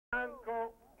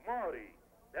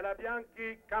della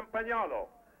Bianchi Campagnolo,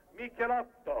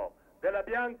 Michelotto della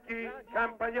Bianchi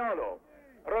Campagnolo,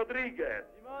 Rodriguez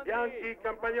Bianchi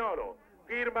Campagnolo,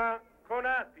 firma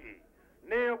Conati,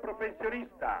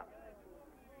 neoprofessionista,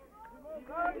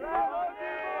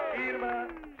 firma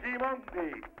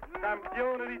Gimondi,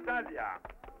 campione d'Italia,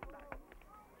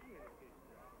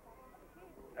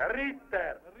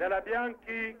 Ritter della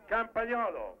Bianchi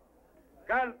Campagnolo,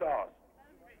 Galdos.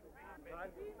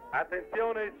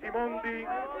 Attenzione, Gimondi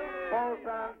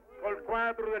posa col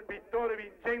quadro del pittore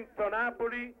Vincenzo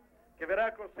Napoli che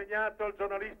verrà consegnato al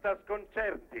giornalista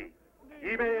Sconcerti.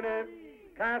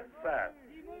 Ibene, Cassa,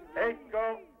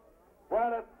 ecco,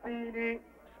 Guarazzini,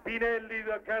 Spinelli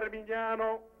da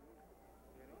Carmignano,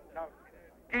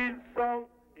 Gilson,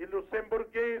 il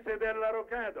lussemburghese della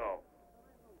Rocado,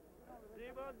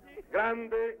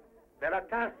 Grande della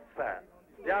Cassa.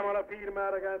 Diamo la firma,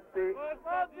 ragazzi.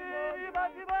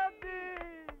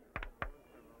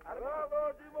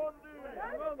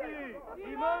 Bravo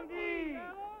Gimondi!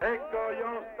 Ecco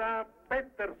Josta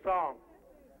Pettersson,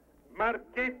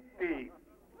 Marchetti,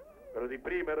 quello di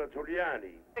prima era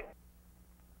Giuliani.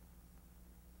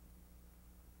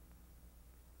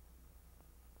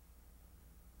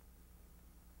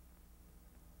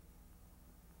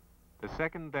 The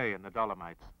second day in the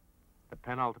Dolomites, the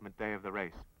penultimate day of the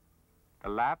race. The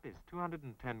lap is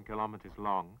 210 kilometers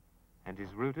long and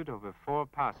is routed over 4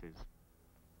 passes.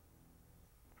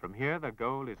 From here, the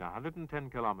goal is 110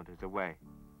 kilometers away.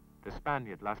 The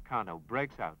Spaniard Lascano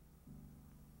breaks out,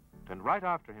 and right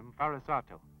after him,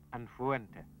 Farasato and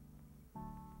Fuente.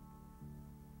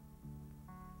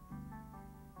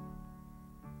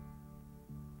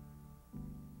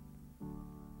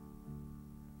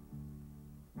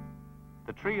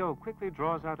 The trio quickly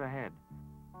draws out ahead,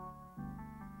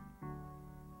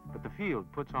 but the field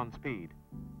puts on speed.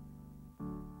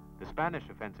 The Spanish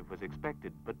offensive was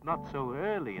expected, but not so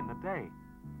early in the day.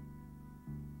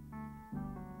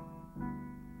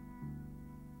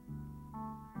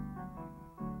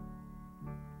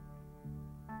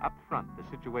 Up front, the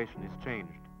situation is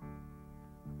changed.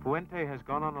 Fuente has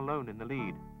gone on alone in the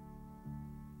lead.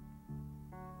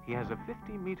 He has a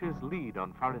 50 meters lead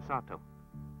on Farasato.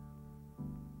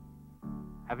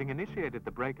 Having initiated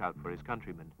the breakout for his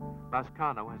countrymen,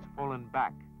 Lascano has fallen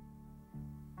back.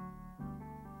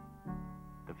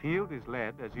 The field is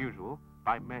led, as usual,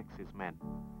 by Merckx's men.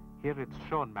 Here it's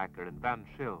Schoenmaker and Van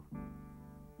Schill.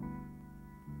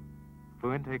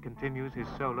 Fuente continues his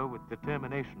solo with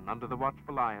determination under the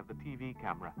watchful eye of the TV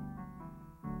camera.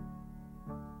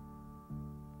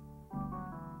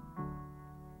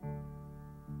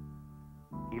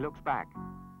 He looks back.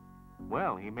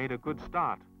 Well, he made a good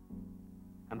start,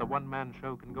 and the one-man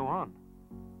show can go on.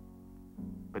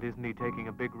 But isn't he taking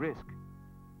a big risk?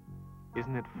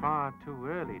 Isn't it far too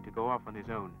early to go off on his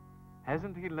own?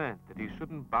 Hasn't he learnt that he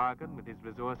shouldn't bargain with his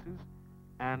resources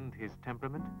and his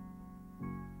temperament?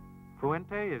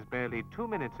 Fuente is barely 2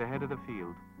 minutes ahead of the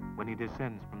field when he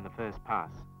descends from the first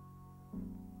pass.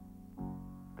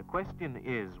 The question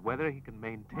is whether he can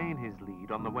maintain his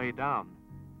lead on the way down.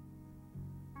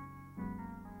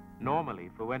 Normally,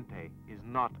 Fuente is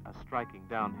not a striking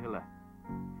downhiller.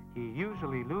 He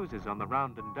usually loses on the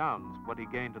round and downs what he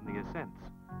gained on the ascents.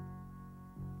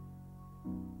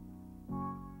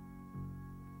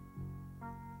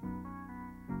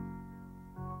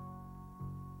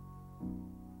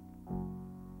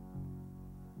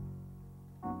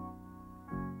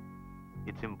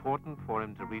 It's important for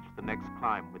him to reach the next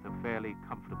climb with a fairly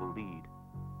comfortable lead.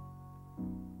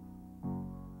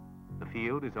 The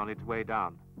field is on its way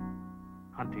down,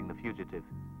 hunting the fugitive.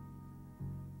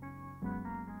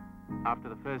 After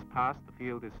the first pass, the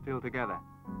field is still together.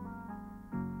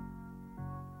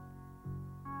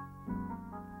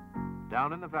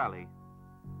 Down in the valley,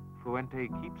 Fuente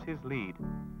keeps his lead,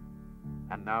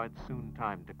 and now it's soon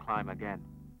time to climb again.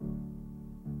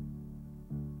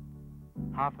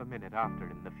 Half a minute after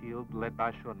in the field, led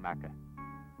by Schoenmaker.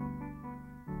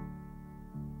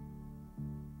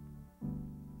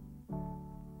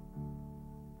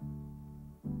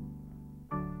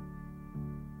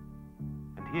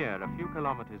 And here, a few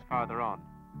kilometers farther on,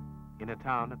 in a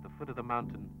town at the foot of the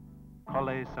mountain,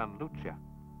 Colle San Lucia,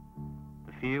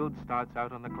 the field starts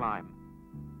out on the climb,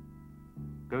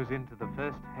 goes into the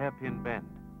first hairpin bend.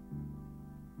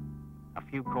 A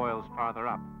few coils farther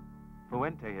up,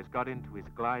 Fuente has got into his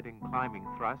gliding climbing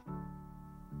thrust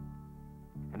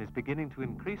and is beginning to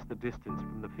increase the distance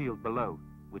from the field below,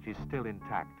 which is still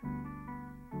intact.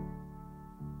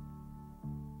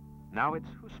 Now it's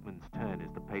Hussmann's turn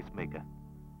as the pacemaker.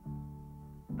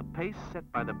 The pace set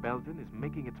by the Belgian is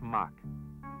making its mark.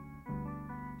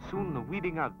 Soon the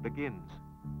weeding out begins.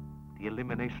 the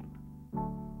elimination.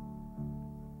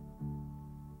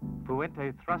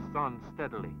 Fuente thrusts on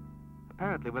steadily,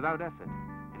 apparently without effort,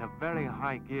 in a very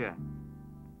high gear.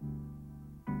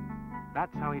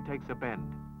 That's how he takes a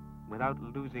bend, without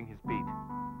losing his beat.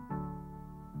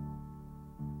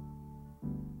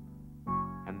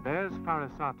 And there's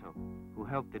Sterrato, who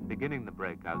helped in beginning the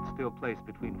breakout, still placed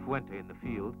between Fuente and the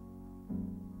field,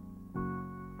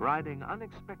 riding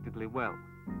unexpectedly well.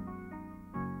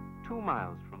 2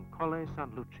 miles from Colle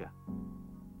San Lucia.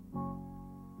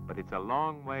 But it's a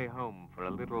long way home for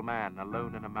a little man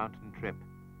alone in a mountain trip.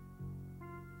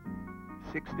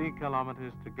 60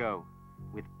 kilometers to go,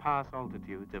 with pass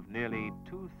altitudes of nearly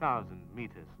 2,000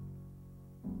 meters.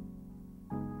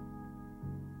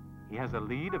 He has a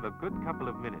lead of a good couple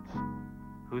of minutes.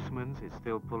 Huysmans is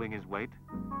still pulling his weight,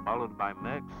 followed by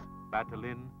Merckx,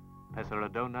 Paolini,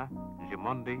 Pesarrodona,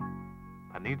 Gimondi,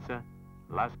 Panizza,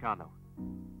 Lascano.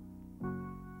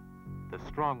 The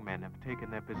strong men have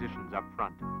taken their positions up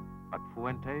front, but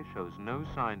Fuente shows no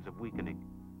signs of weakening.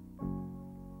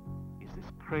 Is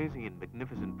this crazy and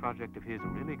magnificent project of his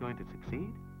really going to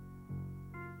succeed?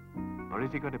 Or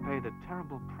is he going to pay the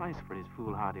terrible price for his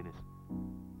foolhardiness?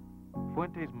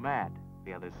 Fuente's mad,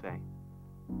 the others say.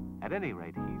 At any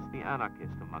rate, he's the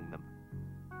anarchist among them.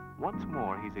 Once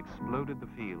more, he's exploded the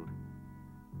field.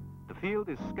 The field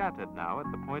is scattered now at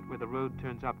the point where the road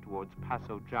turns up towards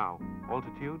Passo, Giau,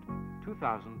 altitude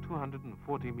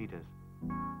 2,240 meters.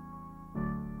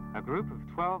 A group of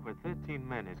 12 or 13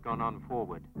 men has gone on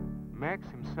forward. Merckx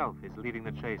himself is leading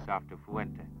the chase after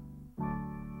Fuente.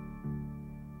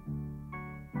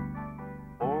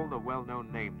 All the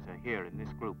well-known names are here in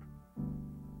this group.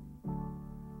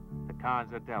 The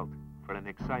cards are dealt for an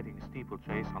exciting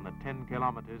steeplechase on the 10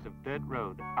 kilometers of dirt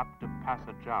road up to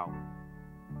Passo Giau.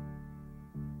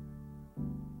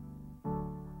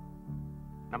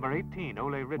 Number 18,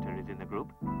 Ole Ritter, is in the group,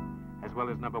 as well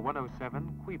as number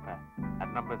 107, Kuiper,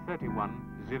 and number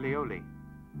 31, Zilioli,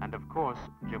 and of course,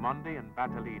 Gimondi and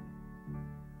Paolini.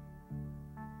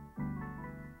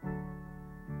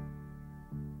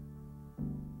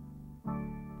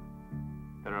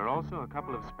 There are also a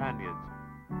couple of Spaniards.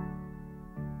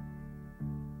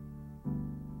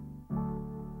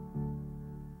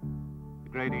 The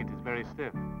gradient is very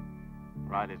stiff.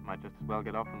 Riders might just as well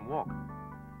get off and walk.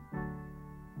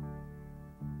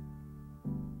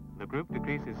 The group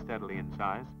decreases steadily in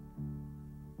size.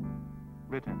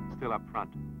 Ritter still up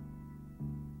front.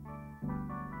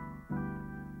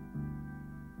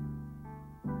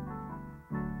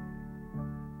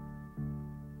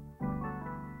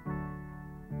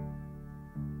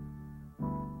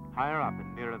 Higher up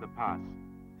and nearer the pass,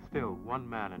 still one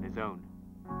man on his own.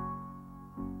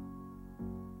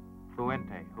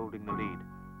 Fuente holding the lead.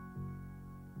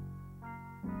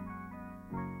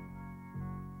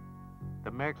 The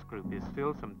Merckx group is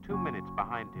still some 2 minutes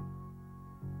behind him.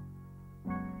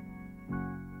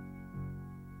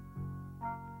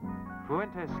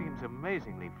 Fuente seems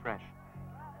amazingly fresh.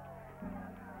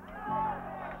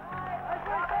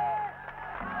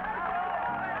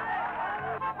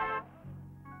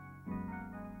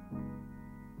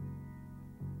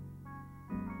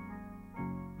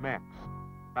 Merckx,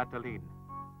 Paolini,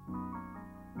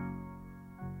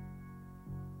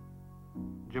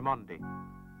 Gimondi,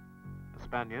 the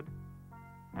Spaniard,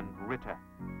 and Ritter.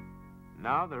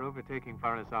 Now they're overtaking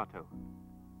Sterrato.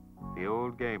 The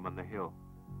old game on the hill.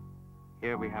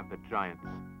 Here we have the giants,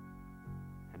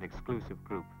 an exclusive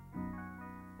group.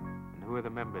 And who are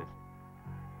the members?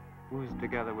 Who's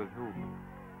together with whom?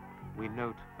 We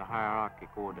note the hierarchic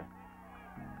order.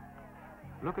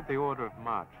 Look at the order of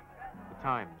march, the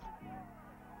times,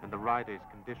 and the rider's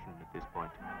condition at this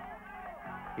point.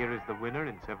 Here is the winner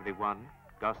in 71,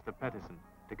 Gustaf Pettersson,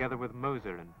 together with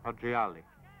Moser and Poggiali.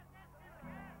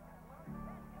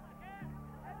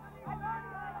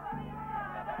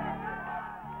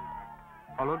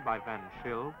 Followed by Van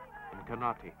Schill and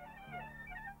Canati.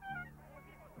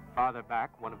 Farther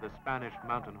back, one of the Spanish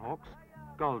mountain hawks,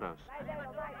 Goldos.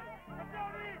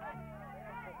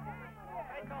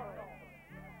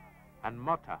 And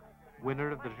Motta,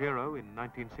 winner of the Giro in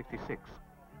 1966.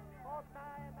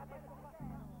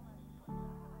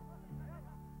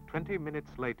 20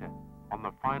 minutes later, on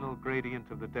the final gradient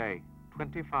of the day,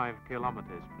 25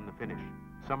 kilometers from the finish,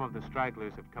 some of the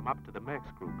stragglers have come up to the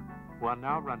Merckx group, who are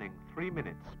now running 3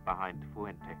 minutes behind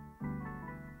Fuente.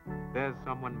 There's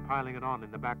someone piling it on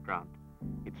in the background.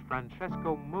 It's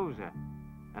Francesco Moser,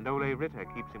 and Ole Ritter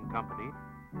keeps him company,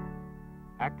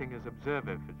 acting as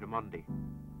observer for Gimondi.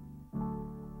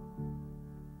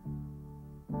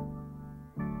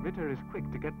 Ritter is quick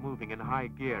to get moving in high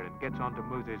gear and gets onto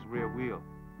Moser's rear wheel.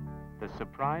 The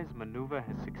surprise maneuver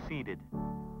has succeeded.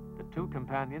 The two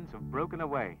companions have broken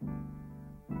away.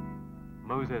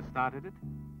 Moser started it,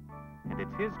 and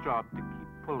it's his job to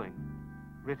keep pulling.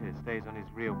 Ritter stays on his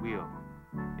rear wheel.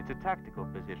 It's a tactical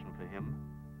position for him.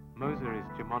 Moser is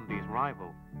Gimondi's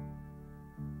rival.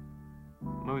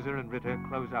 Moser and Ritter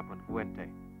close up on Fuente,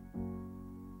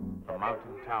 the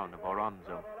mountain town of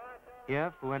Auronzo.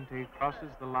 Here, Fuente crosses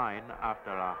the line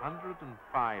after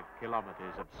 105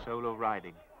 kilometers of solo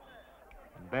riding.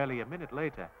 And barely a minute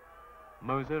later,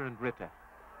 Moser and Ritter,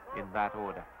 in that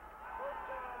order.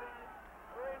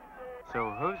 So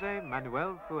José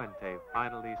Manuel Fuente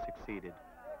finally succeeded.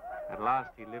 At last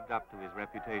he lived up to his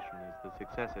reputation as the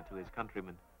successor to his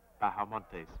countryman,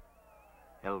 Bahamontes,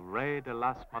 El Rey de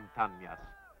las Montañas,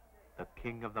 the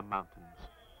king of the mountains.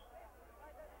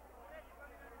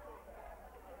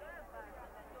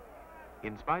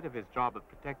 In spite of his job of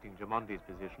protecting Gimondi's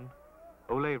position,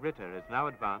 Ole Ritter has now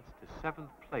advanced to 7th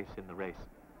place in the race.